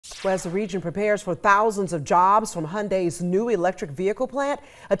Well, as the region prepares for thousands of jobs from Hyundai's new electric vehicle plant,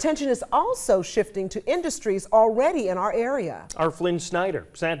 attention is also shifting to industries already in our area. Our Flynn Snyder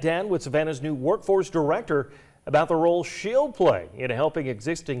sat down with Savannah's new workforce director about the role she'll play in helping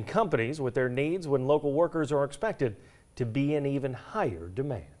existing companies with their needs when local workers are expected to be in even higher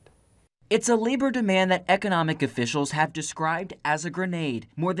demand. It's a labor demand that economic officials have described as a grenade.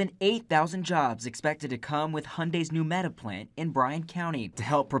 More than 8,000 jobs expected to come with Hyundai's new Metaplant in Bryan County. To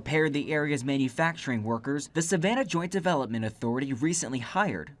help prepare the area's manufacturing workers, the Savannah Joint Development Authority recently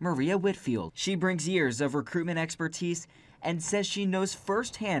hired Maria Whitfield. She brings years of recruitment expertise and says she knows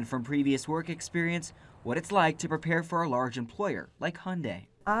firsthand from previous work experience what it's like to prepare for a large employer like Hyundai.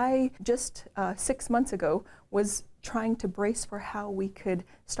 I just 6 months ago was trying to brace for how we could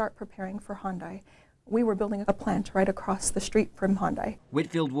start preparing for Hyundai. We were building a plant right across the street from Hyundai.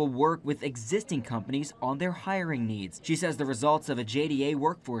 Whitfield will work with existing companies on their hiring needs. She says the results of a JDA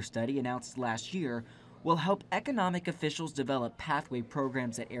workforce study announced last year will help economic officials develop pathway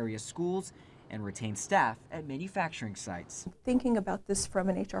programs at area schools and retain staff at manufacturing sites. Thinking about this from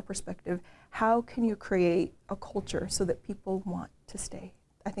an HR perspective, how can you create a culture so that people want to stay?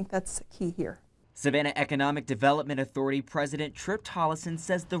 I think that's key here. Savannah Economic Development Authority President Tripp Tollison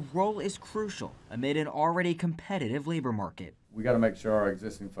says the role is crucial amid an already competitive labor market. We got to make sure our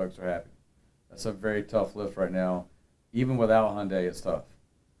existing folks are happy. That's a very tough lift right now. Even without Hyundai, it's tough.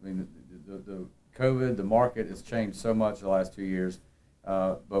 I mean, the COVID, the market has changed so much in the last 2 years,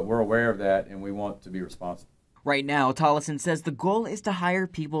 but we're aware of that and we want to be responsible. Right now, Tollison says the goal is to hire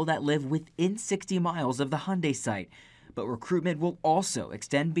people that live within 60 miles of the Hyundai site. But recruitment will also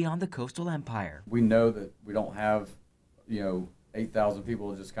extend beyond the coastal empire. We know that we don't have, 8,000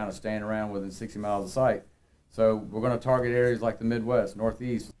 people just kind of standing around within 60 miles of site. So we're going to target areas like the Midwest,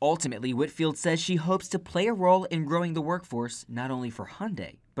 Northeast. Ultimately, Whitfield says she hopes to play a role in growing the workforce, not only for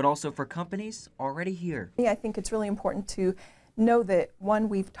Hyundai, but also for companies already here. I think it's really important to know that, one,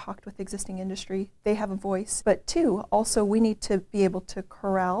 we've talked with existing industry, they have a voice, but two, also we need to be able to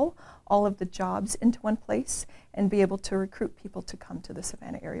corral all of the jobs into one place and be able to recruit people to come to the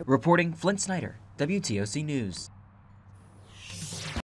Savannah area. Reporting, Flynn Snyder, WTOC News.